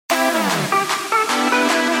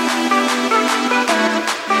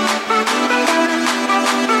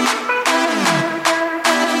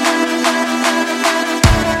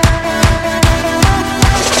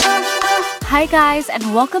guys,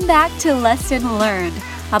 and welcome back to Lesson Learned,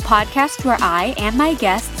 a podcast where I and my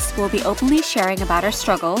guests will be openly sharing about our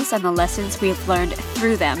struggles and the lessons we've learned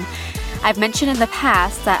through them. I've mentioned in the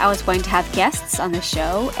past that I was going to have guests on the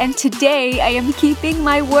show, and today I am keeping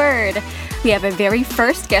my word. We have a very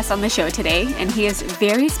first guest on the show today, and he is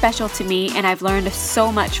very special to me, and I've learned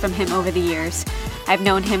so much from him over the years. I've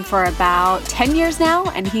known him for about 10 years now,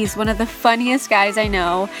 and he's one of the funniest guys I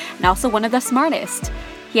know, and also one of the smartest.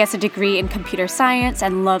 He has a degree in computer science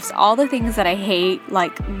and loves all the things that I hate,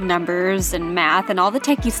 like numbers and math and all the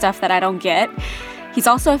techie stuff that I don't get. He's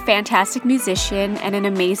also a fantastic musician and an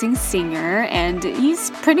amazing singer, and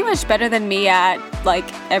he's pretty much better than me at,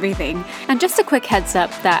 everything. And just a quick heads up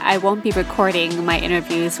that I won't be recording my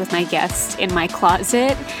interviews with my guests in my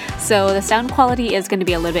closet, so the sound quality is going to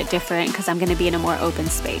be a little bit different because I'm going to be in a more open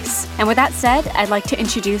space. And with that said, I'd like to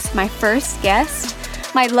introduce my first guest,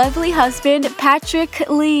 my lovely husband, Patrick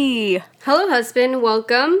Lee. Hello, husband.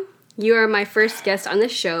 Welcome. You are my first guest on the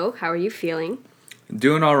show. How are you feeling?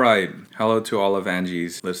 Doing all right. Hello to all of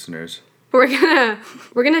Angie's listeners. We're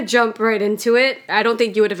gonna jump right into it. I don't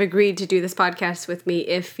think you would have agreed to do this podcast with me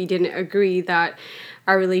if you didn't agree that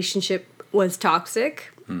our relationship was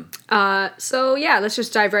toxic. So yeah, let's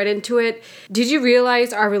just dive right into it. Did you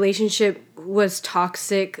realize our relationship was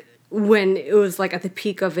toxic when it was at the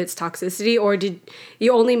peak of its toxicity, or did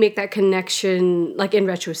you only make that connection in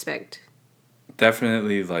retrospect?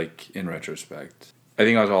 Definitely in retrospect. I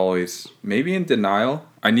think I was always maybe in denial.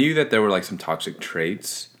 I knew that there were some toxic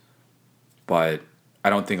traits, but I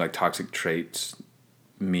don't think toxic traits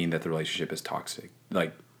mean that the relationship is toxic,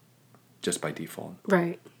 just by default.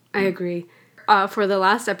 Right. I agree. For the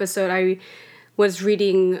last episode, I was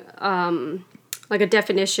reading a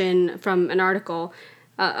definition from an article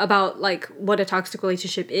about what a toxic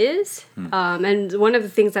relationship is. And one of the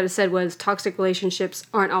things that it said was toxic relationships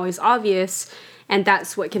aren't always obvious, and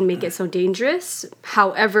that's what can make it so dangerous.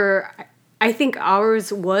 However, I think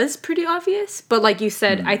ours was pretty obvious, but like you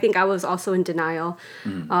said, I think I was also in denial.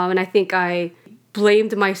 And I think I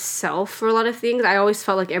blamed myself for a lot of things. I always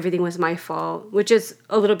felt like everything was my fault, which is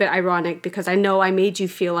a little bit ironic because I know I made you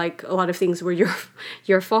feel like a lot of things were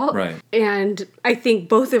your fault. Right. And I think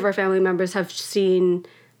both of our family members have seen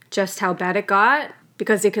just how bad it got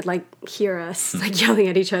because they could hear us yelling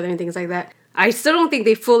at each other and things like that. I still don't think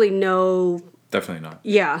they fully know. Definitely not.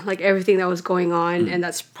 Yeah, everything that was going on, and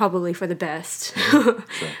that's probably for the best. Sure.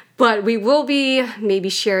 But we will be maybe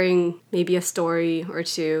sharing maybe a story or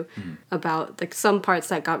two about some parts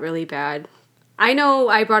that got really bad. I know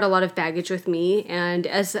I brought a lot of baggage with me, and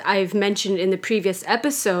as I've mentioned in the previous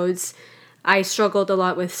episodes, I struggled a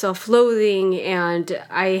lot with self-loathing, and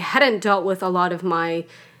I hadn't dealt with a lot of my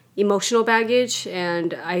emotional baggage,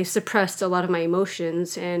 and I suppressed a lot of my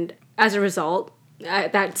emotions, and as a result,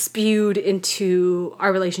 that spewed into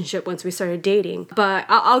our relationship once we started dating. But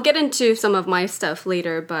I'll get into some of my stuff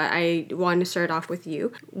later, but I wanted to start off with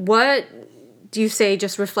you. What do you say,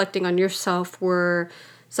 just reflecting on yourself, were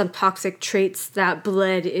some toxic traits that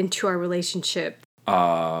bled into our relationship?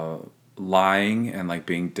 Lying and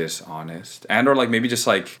being dishonest, and or maybe just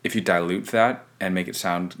if you dilute that and make it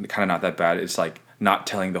sound kind of not that bad, it's not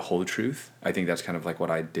telling the whole truth. I think that's kind of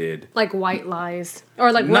what I did. White lies,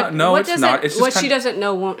 or no, what it's doesn't, not. It's just what she doesn't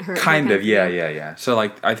know won't hurt. Kind of, yeah. So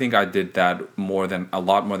I think I did that a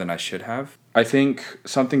lot more than I should have. I think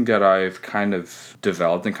something that I've kind of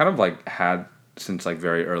developed and kind of had since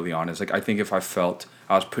very early on is I think if I felt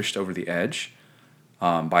I was pushed over the edge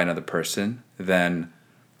by another person, then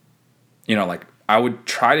I would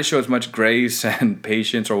try to show as much grace and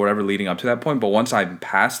patience or whatever leading up to that point. But once I'm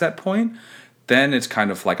past that point, then it's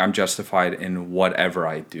kind of I'm justified in whatever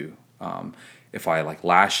I do. If I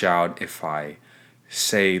lash out, if I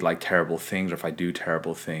say terrible things, or if I do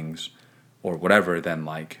terrible things or whatever, then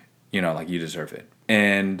you deserve it.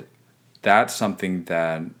 And that's something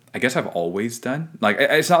that I guess I've always done.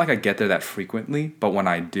 It's not I get there that frequently, but when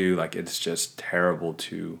I do, it's just terrible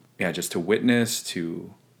to witness,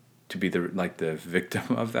 to be the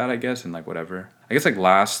victim of that, I guess, and whatever. I guess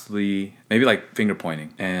lastly, maybe finger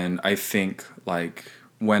pointing. And I think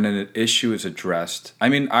when an issue is addressed, I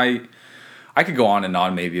mean, I could go on and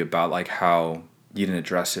on maybe about how you didn't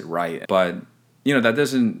address it right, but that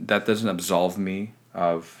doesn't absolve me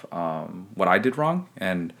of what I did wrong.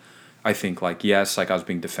 And I think yes, I was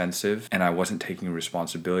being defensive and I wasn't taking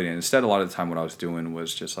responsibility, and instead a lot of the time what I was doing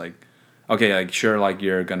was just okay, sure,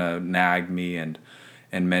 you're gonna nag me and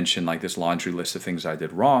mention this laundry list of things I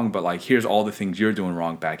did wrong, but here's all the things you're doing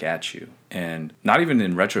wrong back at you. And not even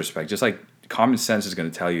in retrospect, just common sense is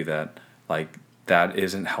going to tell you that that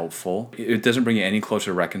isn't helpful. It doesn't bring you any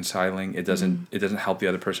closer to reconciling. It doesn't help the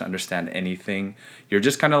other person understand anything. You're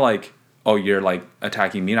just kind of like, oh, you're like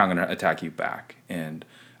attacking me and I'm going to attack you back. And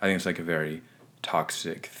I think it's like a very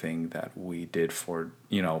toxic thing that we did for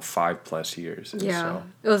 5+ years. And so,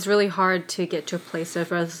 it was really hard to get to a place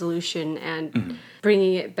of resolution and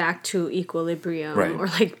bringing it back to equilibrium or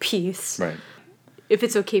like peace. Right. If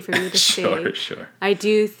it's okay for me to say, Sure. I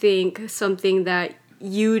do think something that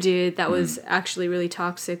you did that was actually really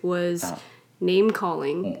toxic was name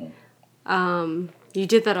calling. You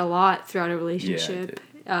did that a lot throughout a relationship,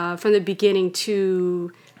 from the beginning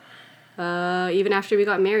to even after we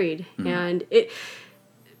got married. And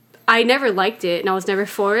I never liked it and I was never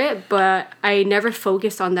for it, but I never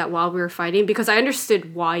focused on that while we were fighting because I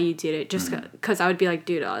understood why you did it. Just because I would be like,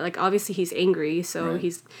 dude, like obviously he's angry, so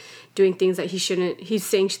he's doing things that he's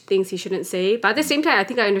saying things he shouldn't say. But at the same time, I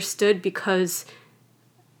think I understood because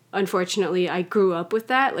unfortunately I grew up with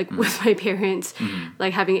that, like with my parents,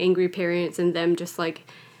 like having angry parents and them just like,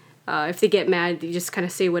 if they get mad, you just kind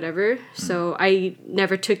of say whatever. So I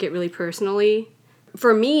never took it really personally.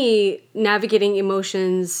 For me, navigating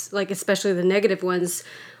emotions, like especially the negative ones,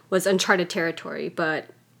 was uncharted territory. But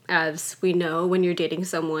as we know, when you're dating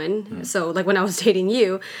someone, so like when I was dating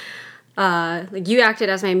you, like you acted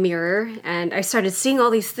as my mirror, and I started seeing all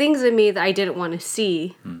these things in me that I didn't want to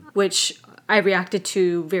see, which I reacted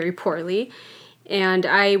to very poorly. And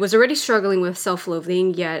I was already struggling with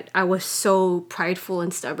self-loathing, yet I was so prideful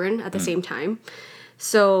and stubborn at the same time.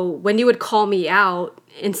 So when you would call me out,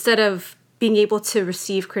 instead of being able to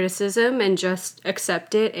receive criticism and just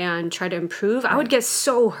accept it and try to improve, I would get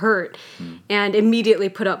so hurt and immediately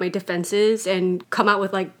put up my defenses and come out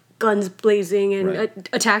with like guns blazing and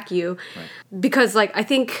attack you. Because like, I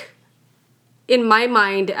think in my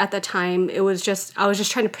mind at the time, I was just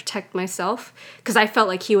trying to protect myself because I felt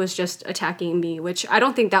like he was just attacking me, which I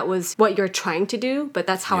don't think that was what you're trying to do, but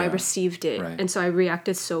that's how I received it. And so I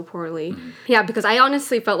reacted so poorly. Yeah, because I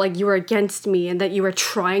honestly felt like you were against me and that you were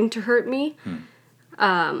trying to hurt me.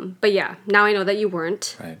 But yeah, now I know that you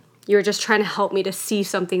weren't. You were just trying to help me to see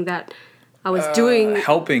something that I was doing.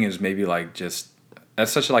 Helping is maybe like just...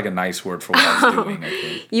 That's such like a nice word for what I was doing, I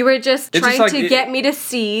think. You were just trying to get me to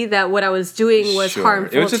see that what I was doing was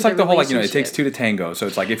harmful. It was just to like the whole like, it takes 2 to relationship. tango. So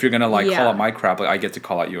it's like if you're going to like call out my crap, like I get to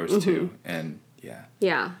call out yours too. And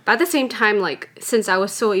yeah. But at the same time, like since I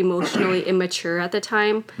was so emotionally immature at the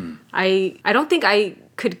time, I don't think I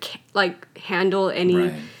could like handle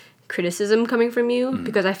any criticism coming from you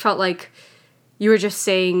because I felt like you were just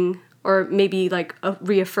saying or maybe like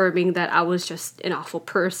reaffirming that I was just an awful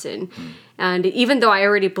person. And even though I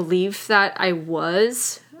already believed that I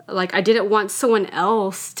was, like I didn't want someone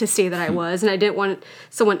else to say that I was, and I didn't want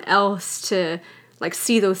someone else to like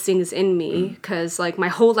see those things in me because like my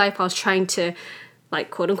whole life I was trying to like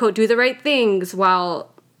quote unquote do the right things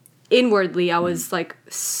while inwardly I was like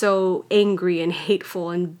so angry and hateful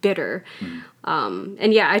and bitter.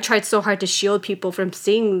 And yeah, I tried so hard to shield people from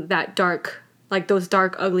seeing that dark, like those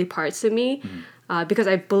dark, ugly parts of me, because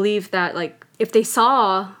I believe that like if they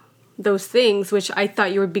saw those things, which I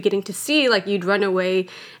thought you were beginning to see, like you'd run away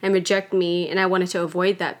and reject me, and I wanted to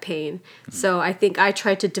avoid that pain. So I think I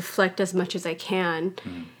tried to deflect as much as I can,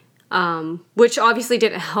 which obviously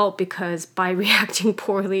didn't help because by reacting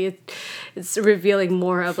poorly, it's revealing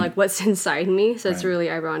more of like what's inside me. So it's really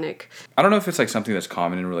ironic. I don't know if it's like something that's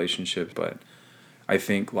common in relationships, but I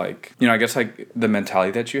think like, I guess like the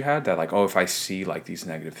mentality that you had that like, oh, if I see like these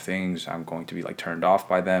negative things, I'm going to be like turned off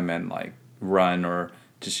by them and like run or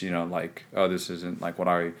just, like, oh, this isn't like what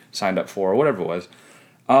I signed up for or whatever it was.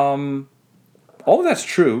 All of that's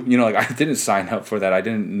true. Like I didn't sign up for that. I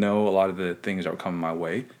didn't know a lot of the things that were coming my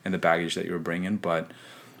way and the baggage that you were bringing. But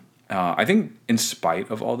I think in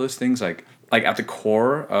spite of all those things, like at the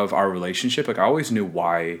core of our relationship, like I always knew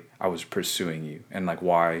why I was pursuing you and like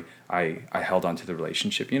why I held on to the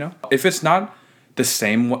relationship, If it's not the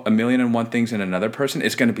same 1,000,001 things in another person,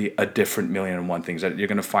 it's going to be a different 1,000,001 things that you're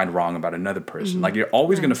going to find wrong about another person. Like you're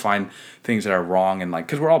always going to find things that are wrong and like,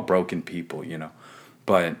 because we're all broken people,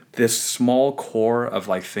 But this small core of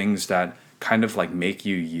like things that kind of like make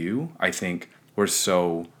you, I think were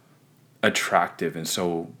so attractive and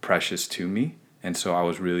so precious to me. And so I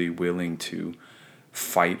was really willing to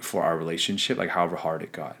fight for our relationship, like however hard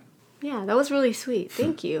it got. Yeah, that was really sweet.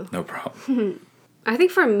 Thank you. No problem. I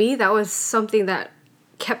think for me, that was something that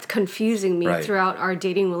kept confusing me throughout our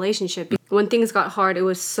dating relationship. When things got hard, it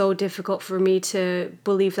was so difficult for me to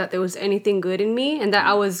believe that there was anything good in me and that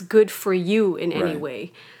I was good for you in any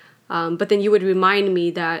way. But then you would remind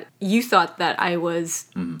me that you thought that I was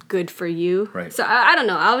good for you. So I don't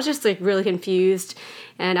know. I was just like really confused,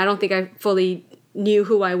 and I don't think I fully knew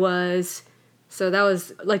who I was. So that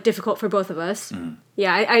was like difficult for both of us.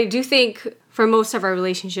 Yeah, I do think for most of our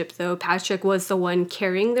relationship though, Patrick was the one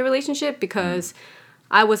carrying the relationship because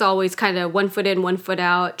I was always kind of 1 foot in, 1 foot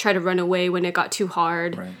out, try to run away when it got too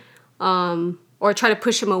hard. Right. Or try to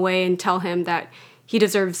push him away and tell him that he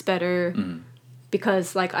deserves better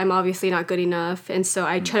because like I'm obviously not good enough. And so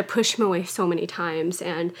I try to push him away so many times.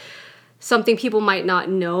 And something people might not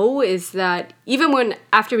know is that even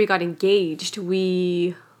after we got engaged,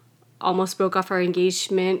 we almost broke off our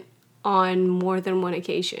engagement on more than one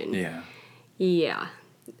occasion. Yeah.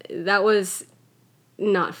 That was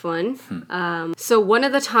not fun. So one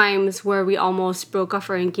of the times where we almost broke off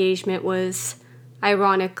our engagement was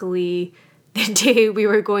ironically the day we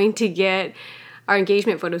were going to get our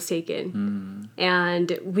engagement photos taken.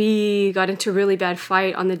 And we got into a really bad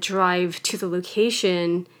fight on the drive to the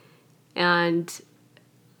location. And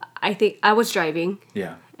I think I was driving.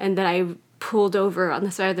 Yeah. And then I pulled over on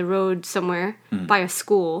the side of the road somewhere by a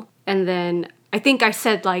school. And then I think I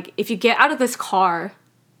said, like, if you get out of this car,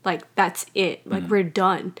 like, that's it. Like, we're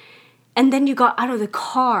done. And then you got out of the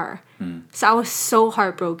car. So I was so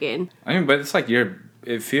heartbroken. I mean, but it's like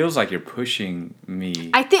it feels like you're pushing me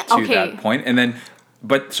I think, to okay. that point. And then,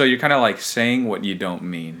 but so you're kind of like saying what you don't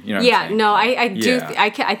mean. You know what Yeah, I'm saying? no, I do. Yeah. I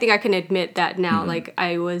think I can admit that now. Like,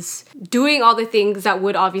 I was doing all the things that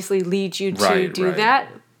would obviously lead you to do that.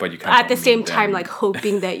 But you kind of At the same time, like,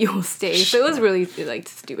 hoping that you'll stay. So it was really, like,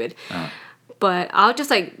 stupid. But I was just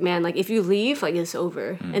like, man, like, if you leave, like, it's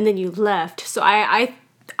over. And then you left. So I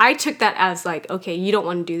took that as, like, okay, you don't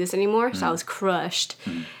want to do this anymore. So I was crushed.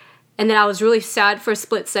 And then I was really sad for a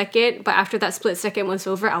split second. But after that split second was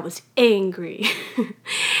over, I was angry.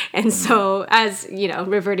 And so, as, you know,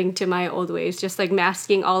 reverting to my old ways, just, like,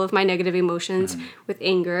 masking all of my negative emotions with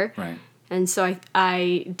anger. Right. And so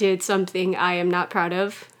I did something I am not proud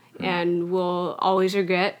of and will always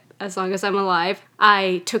regret as long as I'm alive.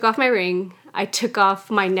 I took off my ring. I took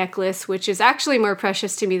off my necklace, which is actually more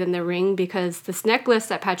precious to me than the ring because this necklace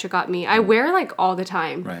that Patrick got me, I wear like all the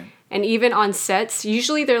time. Right. And even on sets,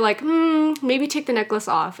 usually they're like, maybe take the necklace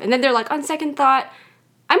off. And then they're like, on second thought,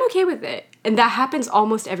 I'm okay with it. And that happens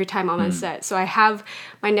almost every time I'm on set. So I have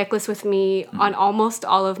my necklace with me on almost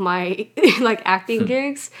all of my like acting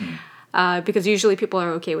gigs because usually people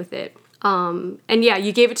are okay with it. And yeah,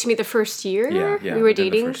 you gave it to me the first year Yeah, we were within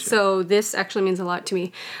the dating. first year. So this actually means a lot to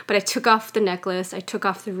me. But I took off the necklace, I took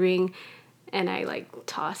off the ring, and I like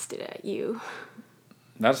tossed it at you.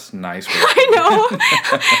 That's nice. I know.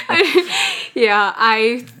 Yeah,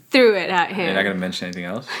 I threw it at him. You're not going to mention anything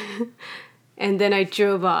else? And then I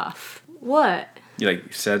drove off. What? You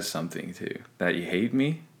like said something too. That you hate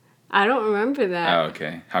me? I don't remember that. Oh,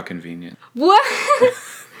 okay. How convenient. What?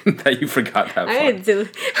 That you forgot that part. I'm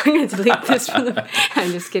gonna delete this from the...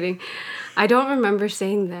 I'm just kidding. I don't remember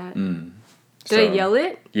saying that. Did I yell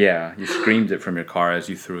it? Yeah, you screamed it from your car as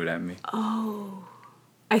you threw it at me. Oh.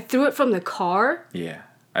 I threw it from the car? Yeah.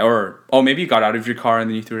 Or maybe you got out of your car and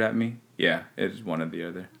then you threw it at me? Yeah, it's one or the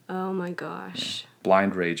other. Oh my gosh. Yeah.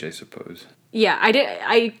 Blind rage, I suppose. Yeah,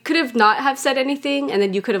 I could have not have said anything, and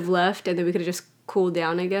then you could have left, and then we could have just cooled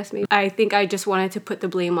down, I guess, maybe. I think I just wanted to put the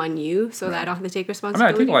blame on you so that I don't have to take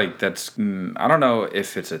responsibility. I mean, I think, like, that's... I don't know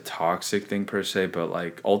if it's a toxic thing per se, but,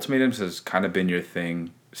 like, ultimatums has kind of been your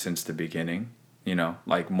thing since the beginning, you know?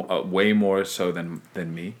 Like, way more so than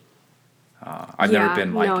me. I've never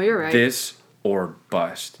been, like, no, you're right. this or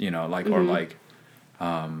bust, you know? Like, or, like...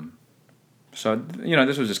 So, you know,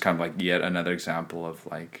 this was just kind of, like, yet another example of,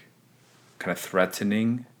 like, kind of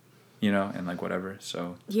threatening, you know, and, like, whatever,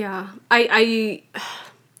 so... Yeah. I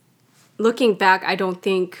looking back, I don't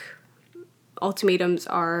think ultimatums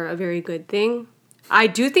are a very good thing. I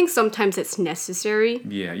do think sometimes it's necessary.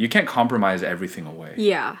 Yeah, you can't compromise everything away.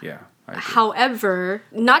 Yeah. Yeah, I agree. However,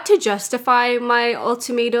 not to justify my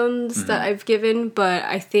ultimatums that I've given, but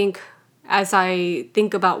I think as I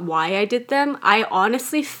think about why I did them, I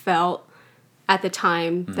honestly felt at the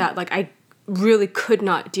time that, like, I really could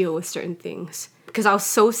not deal with certain things because I was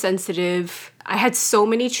so sensitive. I had so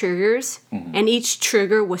many triggers, and each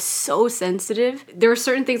trigger was so sensitive. There were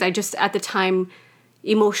certain things I just, at the time,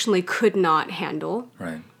 emotionally could not handle.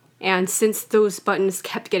 Right. And since those buttons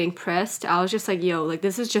kept getting pressed, I was just like, yo, like,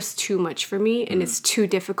 this is just too much for me, and it's too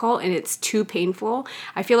difficult, and it's too painful.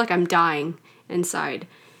 I feel like I'm dying inside.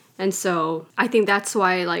 And so I think that's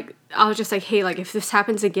why, like, I was just like, hey, like, if this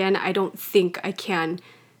happens again, I don't think I can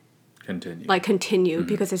continue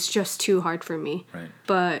because it's just too hard for me. Right.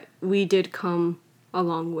 But we did come a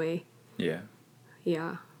long way. Yeah.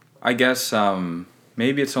 Yeah. I guess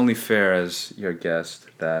maybe it's only fair as your guest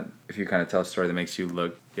that if you kind of tell a story that makes you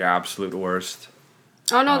look your absolute worst,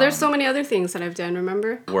 Oh no, there's so many other things that I've done,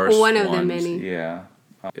 remember? Worst One of ones, the many. Yeah.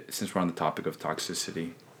 Since we're on the topic of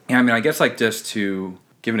toxicity. Yeah, I mean, I guess like just to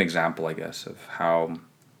give an example, I guess, of how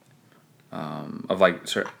of like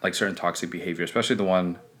certain toxic behavior, especially the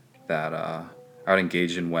one that I would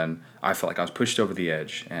engage in when I felt like I was pushed over the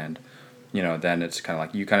edge, and then it's kind of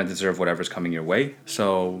like you kind of deserve whatever's coming your way.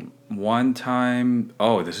 So one time,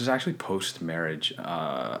 this is actually post marriage,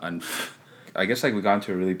 and I guess like we got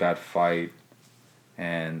into a really bad fight,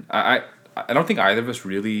 and I don't think either of us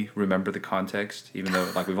really remember the context, even though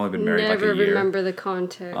like we've only been married like a year. Never remember the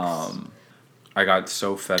context. I got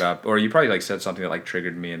so fed up, or you probably like said something that like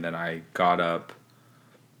triggered me, and then I got up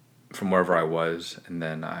from wherever I was, and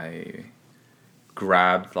then I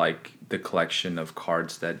grabbed like the collection of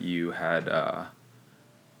cards that you had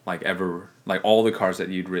like all the cards that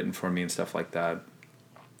you'd written for me and stuff like that.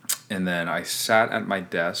 And then I sat at my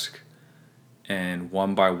desk, and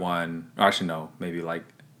one by one, actually no, maybe like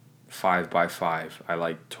 5 by 5, I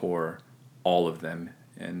like tore all of them,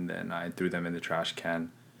 and then I threw them in the trash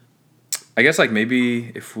can. I guess like maybe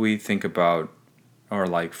if we think about, or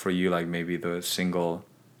like for you, like maybe the single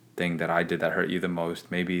thing that I did that hurt you the most,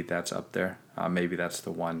 maybe that's up there. Maybe that's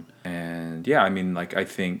the one. And yeah, I mean, like I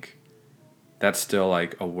think that's still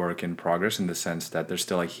like a work in progress in the sense that there's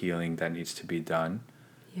still like healing that needs to be done.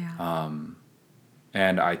 Yeah.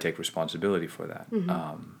 And I take responsibility for that.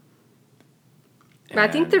 Mm-hmm. But I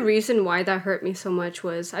think the reason why that hurt me so much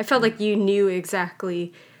was I felt like you knew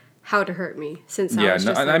exactly how to hurt me since I was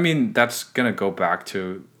just I mean, that's going to go back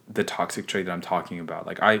to the toxic trait that I'm talking about.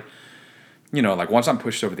 Like like once I'm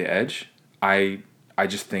pushed over the edge, I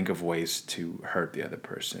just think of ways to hurt the other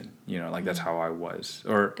person. Like that's how I was.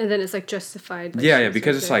 And then it's like justified. Like yeah,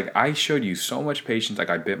 because it's like I showed you so much patience.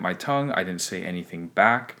 Like I bit my tongue. I didn't say anything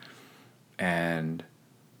back. And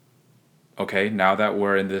okay, now that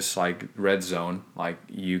we're in this like red zone, like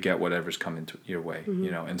you get whatever's coming your way,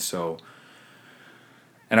 and so.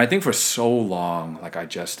 And I think for so long, like I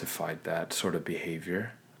justified that sort of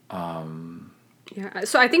behavior. Yeah.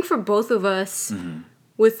 So I think for both of us,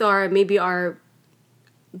 with our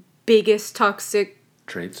biggest toxic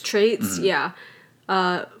traits, yeah.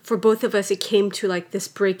 For both of us, it came to like this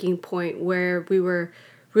breaking point where we were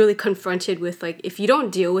really confronted with like, if you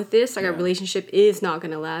don't deal with this, like our relationship is not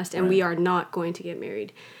going to last, and we are not going to get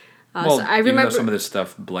married. So I remember even though some of this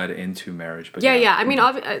stuff bled into marriage, but yeah. I mean,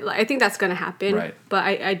 I think that's gonna happen. Right. But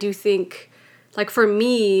I do think, like for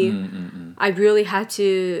me, I really had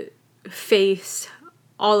to face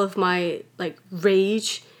all of my like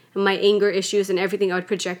rage and my anger issues and everything I would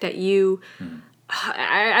project at you.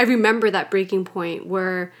 I remember that breaking point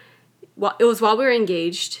where, it was while we were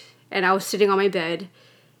engaged, and I was sitting on my bed,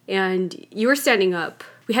 and you were standing up.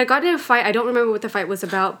 We had gotten in a fight. I don't remember what the fight was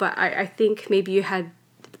about, but I think maybe you had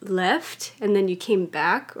left and then you came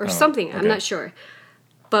back or something. Okay. I'm not sure.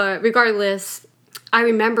 But regardless, I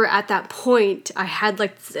remember at that point I had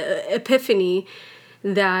like the epiphany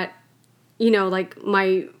that, like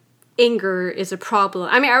my anger is a problem.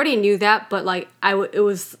 I mean, I already knew that, but like it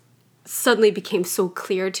was suddenly became so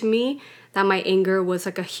clear to me that my anger was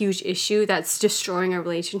like a huge issue that's destroying our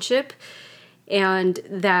relationship, and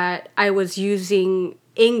that I was using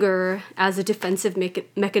anger as a defensive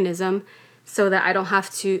mechanism so that I don't have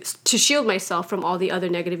to shield myself from all the other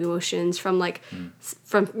negative emotions, from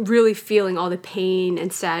from really feeling all the pain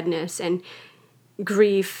and sadness and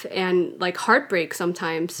grief and like heartbreak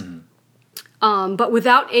sometimes. But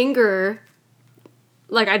without anger,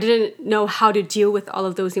 like I didn't know how to deal with all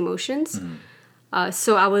of those emotions.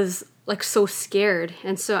 So I was like so scared.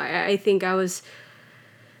 And so I think I was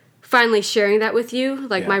finally sharing that with you,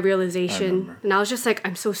 like my realization. And I was just like,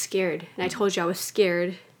 I'm so scared. And I told you I was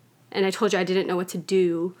scared. And I told you I didn't know what to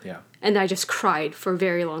do. Yeah. And I just cried for a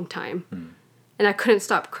very long time. And I couldn't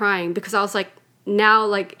stop crying because I was like, now,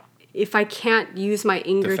 like, if I can't use my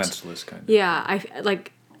anger... Defenseless kind of. Yeah.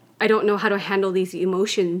 I don't know how to handle these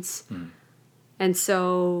emotions. And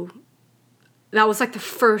so that was like the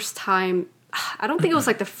first time... I don't think it was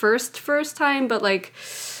like the first time, but like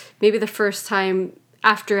maybe the first time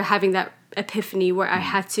after having that epiphany where I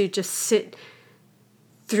had to just sit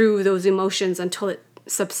through those emotions until it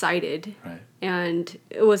subsided. Right. And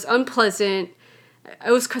it was unpleasant.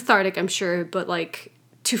 It was cathartic, I'm sure, but like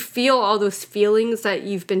to feel all those feelings that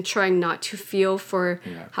you've been trying not to feel for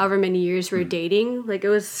however many years we're dating, like it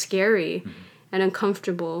was scary and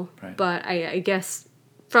uncomfortable. Right. But I guess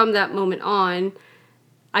from that moment on,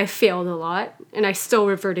 I failed a lot and I still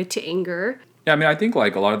reverted to anger. Yeah, I mean, I think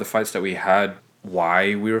like a lot of the fights that we had,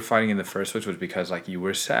 why we were fighting in the first place was because like you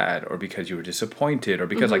were sad or because you were disappointed or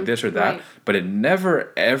because like this or that. Right. But it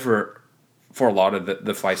never ever for a lot of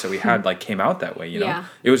the fights that we had, like, came out that way, you know? Yeah.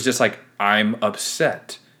 It was just like, I'm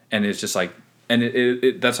upset. And it's just like,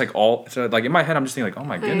 and that's like all, so like in my head, I'm just thinking like, oh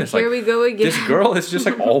my goodness, Here like, we go again. this girl is just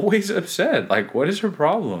like always upset. Like, what is her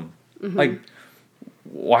problem? Like,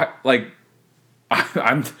 why, like,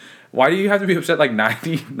 why do you have to be upset like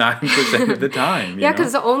 99% of the time? Yeah,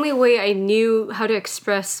 because the only way I knew how to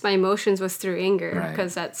express my emotions was through anger, Right.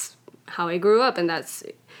 because that's how I grew up and that's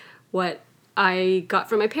what I got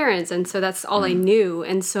from my parents, and so that's all I knew.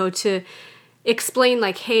 And so to explain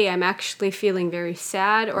like, hey, I'm actually feeling very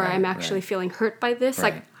sad, or Right, I'm actually right. feeling hurt by this,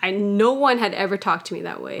 Right. like no one had ever talked to me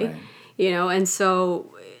that way, Right. you know. And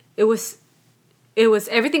so it was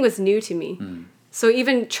everything was new to me. So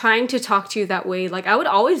even trying to talk to you that way, like I would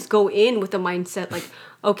always go in with the mindset like,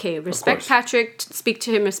 okay, respect course. Patrick, speak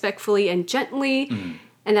to him respectfully and gently,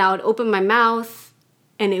 and I would open my mouth,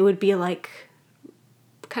 and it would be like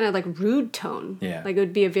kind of like rude tone. Yeah. Like it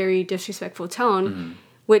would be a very disrespectful tone,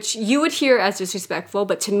 which you would hear as disrespectful,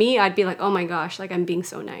 but to me, I'd be like, oh my gosh, like I'm being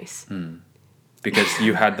so nice. Because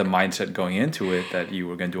you had the mindset going into it that you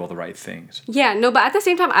were going to do all the right things. Yeah, no, but at the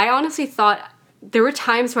same time, I honestly thought there were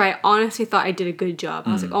times where I honestly thought I did a good job.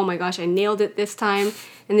 I was like, oh my gosh, I nailed it this time.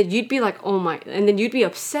 And then you'd be like, oh my, and then you'd be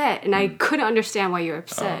upset. And I couldn't understand why you're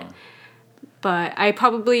upset. But I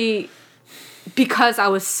probably, because I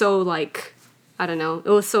was so like, I don't know, it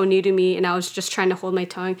was so new to me and I was just trying to hold my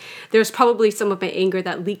tongue. There's probably some of my anger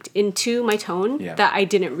that leaked into my tone that I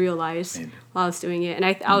didn't realize while I was doing it.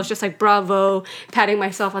 And I was just like, bravo, patting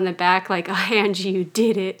myself on the back, like, oh, Angie, you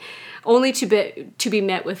did it. Only to be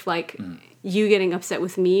met with like, you getting upset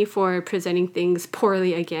with me for presenting things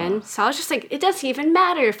poorly again. So I was just like, it doesn't even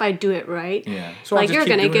matter if I do it right. Yeah. So I'll like just you're keep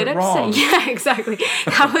gonna doing get it upset. wrong. Yeah, exactly.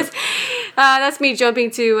 That's me jumping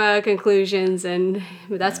to conclusions, and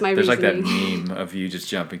that's my There's like reasoning. that meme of you just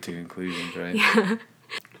jumping to conclusions, right?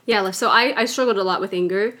 Yeah, so I struggled a lot with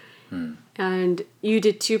anger, and you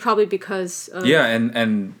did too, probably because of... Yeah,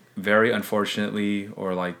 and very unfortunately,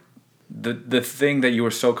 or like the thing that you were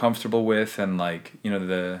so comfortable with, and like, you know,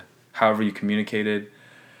 the however you communicated,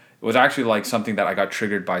 it was actually like something that I got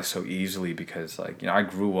triggered by so easily, because like, you know, I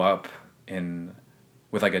grew up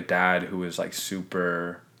with like a dad who was like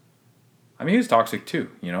super, I mean, he was toxic too,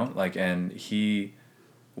 you know, like, and he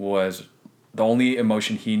was, the only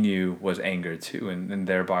emotion he knew was anger too, and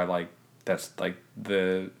thereby like that's like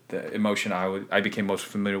the emotion I became most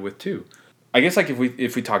familiar with too. I guess like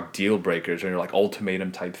if we talk deal breakers or like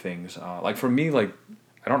ultimatum type things, like for me, like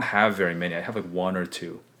I don't have very many. I have like one or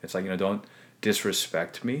two. It's like, you know, don't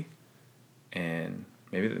disrespect me, and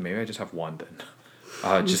maybe I just have one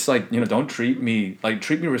then. Just like, you know, don't treat me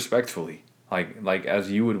respectfully, like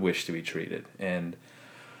as you would wish to be treated. And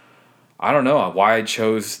I don't know why I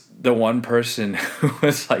chose the one person who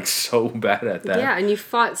was like so bad at that. Yeah, and you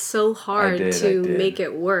fought so hard I to did. make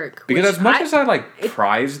it work. Because which as much as I like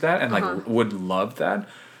prize that and like would love that,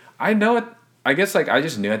 I know it. I guess like I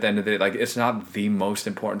just knew at the end of the day, like it's not the most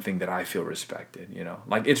important thing that I feel respected. You know,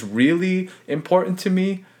 like it's really important to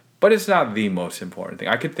me, but it's not the most important thing.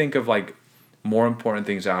 I could think of like more important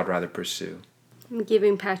things I'd rather pursue. I'm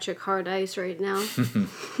giving Patrick hard eyes right now.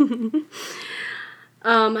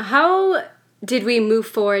 How did we move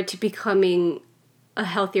forward to becoming a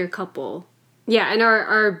healthier couple? Yeah, and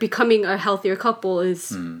our becoming a healthier couple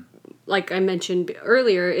is, like I mentioned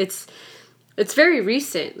earlier, it's very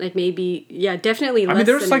recent. Like maybe, yeah, definitely less than a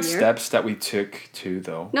year. I mean, there's like steps that we took too,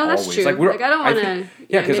 though. No, that's always. true. Like I don't want to.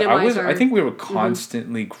 Yeah, because minimize I think we were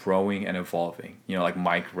constantly growing and evolving. You know, like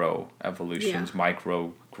micro evolutions,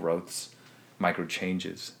 micro growths, micro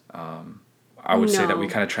changes. I would say that we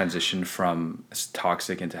kind of transitioned from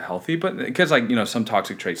toxic into healthy, but because like, you know, some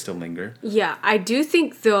toxic traits still linger. Yeah, I do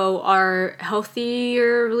think though our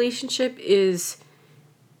healthier relationship is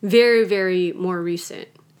very, very more recent.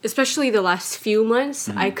 Especially the last few months,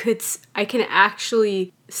 I can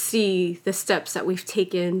actually see the steps that we've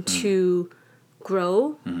taken to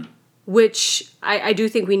grow, which I do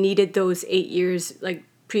think we needed those 8 years like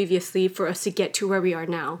previously for us to get to where we are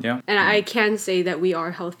now. Yeah. And I can say that we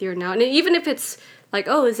are healthier now. And even if it's like,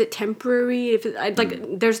 oh, is it temporary?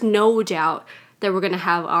 There's no doubt that we're going to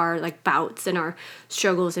have our like bouts and our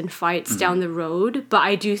struggles and fights down the road. But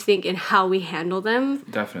I do think in how we handle them,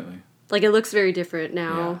 Definitely. like it looks very different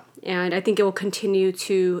now. Yeah. And I think it will continue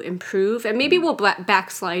to improve. And maybe we'll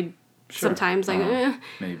backslide sometimes, like,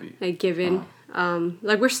 maybe. like given,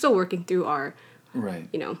 like we're still working through our, Right.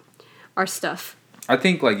 you know, our stuff. I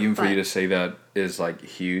think like even for you to say that is like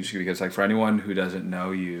huge, because like for anyone who doesn't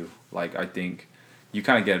know you, like I think you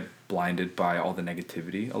kind of get blinded by all the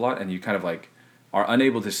negativity a lot, and you kind of like are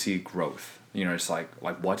unable to see growth. You know, it's like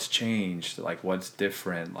what's changed? Like what's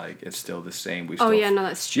different? Like it's still the same. We Oh still yeah, no,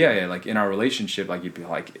 that's true. yeah, like in our relationship, like you'd be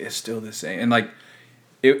like, it's still the same. And like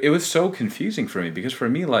it was so confusing for me because for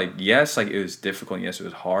me, like, yes, like it was difficult, yes, it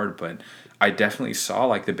was hard, but I definitely saw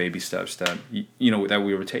like the baby steps that you know that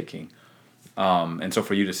we were taking. And so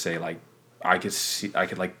for you to say like I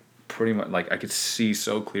could like pretty much like I could see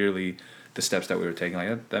so clearly the steps that we were taking,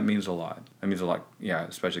 like that means a lot. That means a lot, yeah,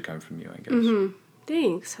 especially coming from you, I guess. Mm-hmm.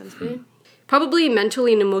 Thanks, husband. Probably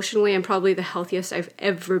mentally and emotionally, I'm probably the healthiest I've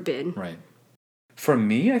ever been. Right. For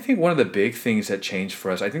me, I think one of the big things that changed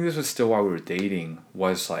for us, I think this was still while we were dating,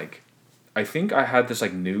 was like, I think I had this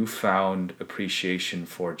like newfound appreciation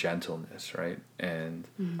for gentleness, right? And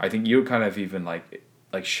I think you were kind of even like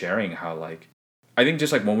sharing how like, I think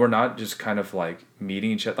just like when we're not just kind of like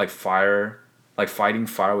meeting each other, like fighting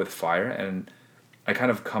fire with fire, and I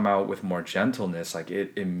kind of come out with more gentleness, like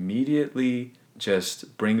it immediately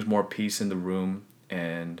just brings more peace in the room,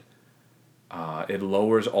 and it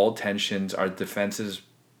lowers all tensions. Our defenses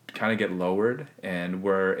kind of get lowered, and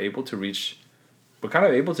we're kind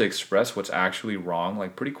of able to express what's actually wrong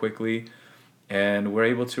like pretty quickly, and we're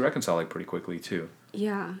able to reconcile like pretty quickly too.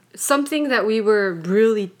 Yeah. Something that we were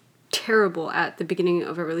really terrible at the beginning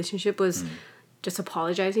of our relationship was just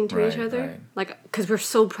apologizing to each other. Right. Like, because we're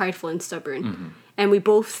so prideful and stubborn. And we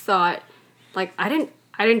both thought, like, I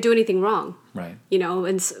didn't do anything wrong. Right. You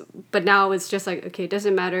know, but now it's just like, okay, it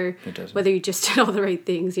doesn't matter whether you just did all the right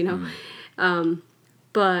things, you know.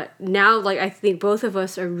 But now, like, I think both of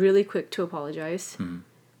us are really quick to apologize.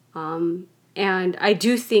 And I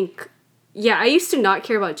do think, yeah, I used to not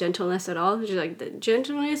care about gentleness at all. Just like, the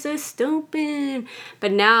gentleness is stupid.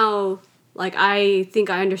 But now, like, I think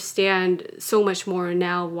I understand so much more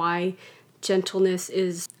now why gentleness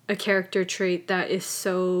is a character trait that is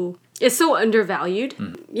so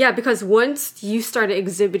undervalued. Yeah, because once you started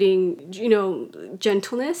exhibiting, you know,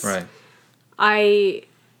 gentleness, Right. I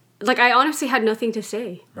honestly had nothing to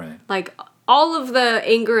say. Right. Like, all of the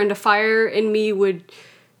anger and the fire in me would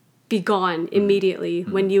be gone immediately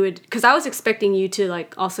when you would, because I was expecting you to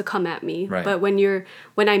like also come at me. Right. But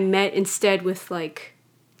when I met instead with like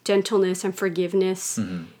gentleness and forgiveness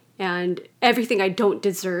and everything I don't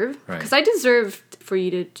deserve, because I deserved for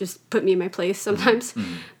you to just put me in my place sometimes,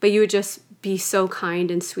 but you would just be so kind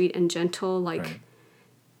and sweet and gentle, like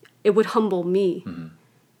it would humble me,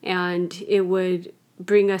 and it would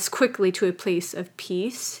bring us quickly to a place of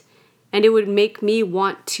peace, and it would make me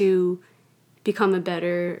want to become a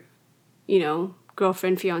better, you know,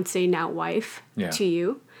 girlfriend, fiance, now wife to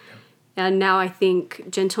you. And now I think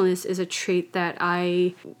gentleness is a trait that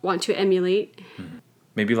I want to emulate.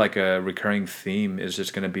 Maybe like a recurring theme is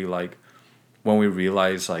just going to be like when we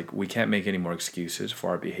realize like we can't make any more excuses for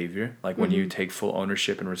our behavior. Like when you take full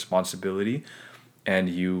ownership and responsibility and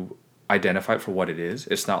you identify it for what it is.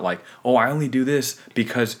 It's not like, oh, I only do this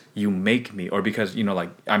because you make me, or because, you know, like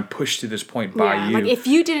I'm pushed to this point by you. Like if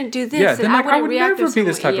you didn't do this, then like, I would never be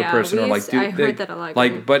this type of person. Or like, I heard that a lot.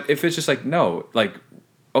 Like, but if it's just like, no, like,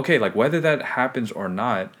 okay, like whether that happens or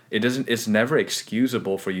not, it's never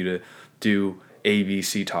excusable for you to do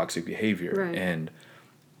ABC toxic behavior. Right.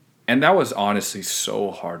 And that was honestly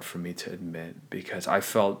so hard for me to admit, because I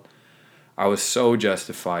felt I was so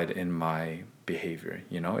justified in my behavior,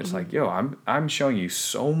 you know. It's like, yo, I'm showing you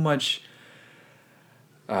so much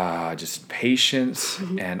just patience,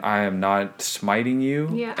 and I am not smiting you.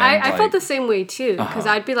 Yeah, I felt the same way too, because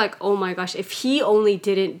I'd be like, oh my gosh, if he only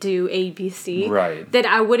didn't do ABC, then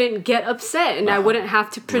I wouldn't get upset, and I wouldn't have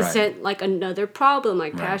to present like another problem,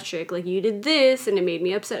 like Patrick, like you did this and it made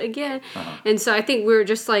me upset again. And so I think we were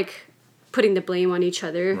just like putting the blame on each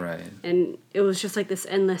other, and it was just like this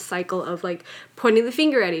endless cycle of like pointing the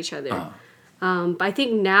finger at each other. But I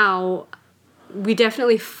think now we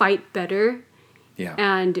definitely fight better. Yeah.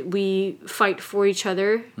 And we fight for each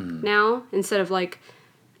other now, instead of like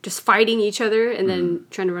just fighting each other and then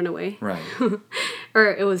trying to run away. Right.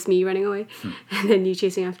 Or it was me running away and then you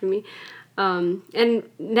chasing after me. And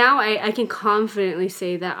now I can confidently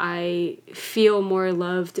say that I feel more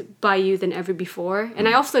loved by you than ever before. And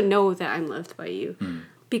I also know that I'm loved by you.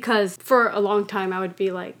 Because for a long time I would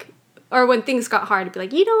be like, or when things got hard, I'd be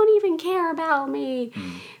like, you don't even care about me.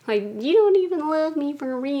 Like, you don't even love me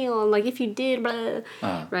for real. And like, if you did,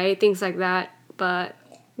 blah, right? Things like that. But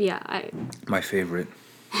yeah, my favorite.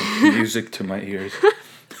 Music to my ears.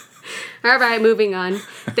 All right, moving on.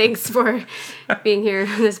 Thanks for being here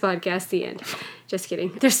on this podcast. The end. Just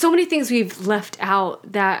kidding. There's so many things we've left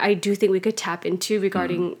out that I do think we could tap into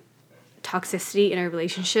regarding toxicity in our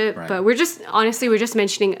relationship. But we're just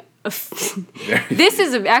mentioning This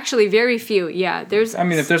is actually very few. Yeah, there's. I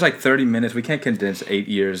mean, if there's like 30 minutes, we can't condense 8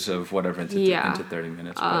 years of whatever into 30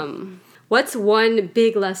 minutes. What's one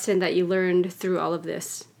big lesson that you learned through all of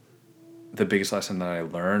this? The biggest lesson that I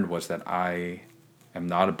learned was that I am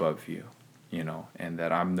not above you, you know, and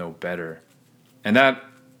that I'm no better. And that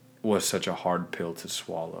was such a hard pill to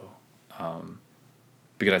swallow.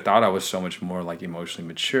 Because I thought I was so much more like emotionally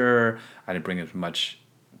mature. I didn't bring as much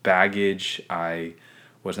baggage. I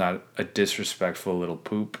was not a disrespectful little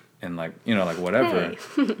poop and like, you know, like whatever.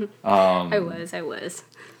 Hey. I was.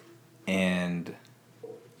 And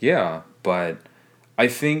yeah, but I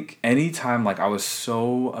think anytime like I was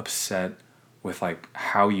so upset with like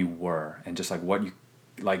how you were and just like what you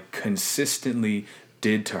like consistently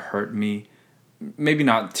did to hurt me, maybe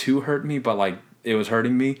not to hurt me, but like it was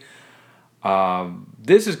hurting me.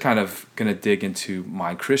 This is kind of gonna dig into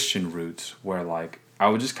my Christian roots where like I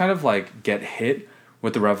would just kind of like get hit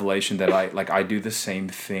with the revelation that I do the same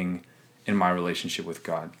thing in my relationship with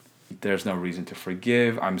God. There's no reason to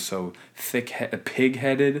forgive. I'm so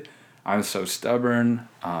pig-headed. I'm so stubborn.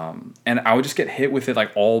 And I would just get hit with it like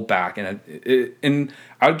all back. And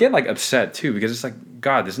I would get like upset too because it's like,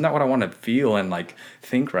 God, this is not what I want to feel and like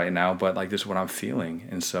think right now, but like this is what I'm feeling.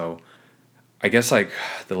 And so I guess like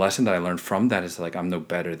the lesson that I learned from that is like I'm no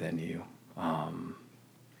better than you.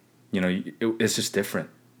 You know, it's just different,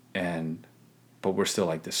 but we're still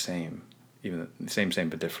like the same, even the same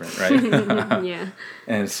but different, right? Yeah.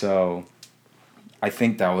 And so I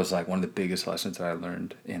think that was like one of the biggest lessons that I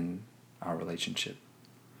learned in our relationship.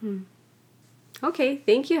 Okay,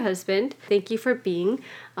 thank you, husband. Thank you for being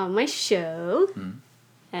on my show.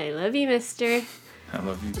 I love you, mister. I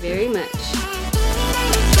love you too. Very much.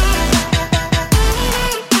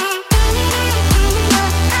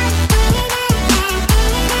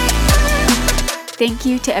 Thank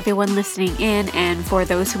you to everyone listening in, and for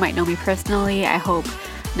those who might know me personally, I hope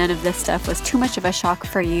none of this stuff was too much of a shock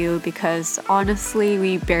for you because honestly,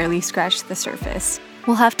 we barely scratched the surface.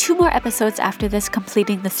 We'll have 2 more episodes after this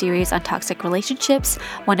completing the series on toxic relationships,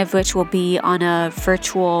 one of which will be on a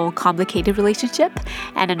virtual complicated relationship,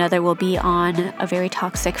 and another will be on a very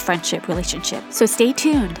toxic friendship relationship. So stay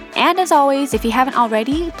tuned. And as always, if you haven't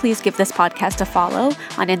already, please give this podcast a follow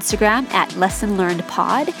on Instagram at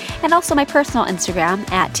LessonLearnedPod, and also my personal Instagram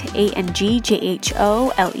at ANGJHOLEE,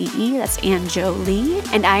 that's Anne Jolie.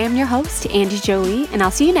 And I am your host, Angie Jolie, and I'll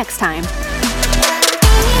see you next time.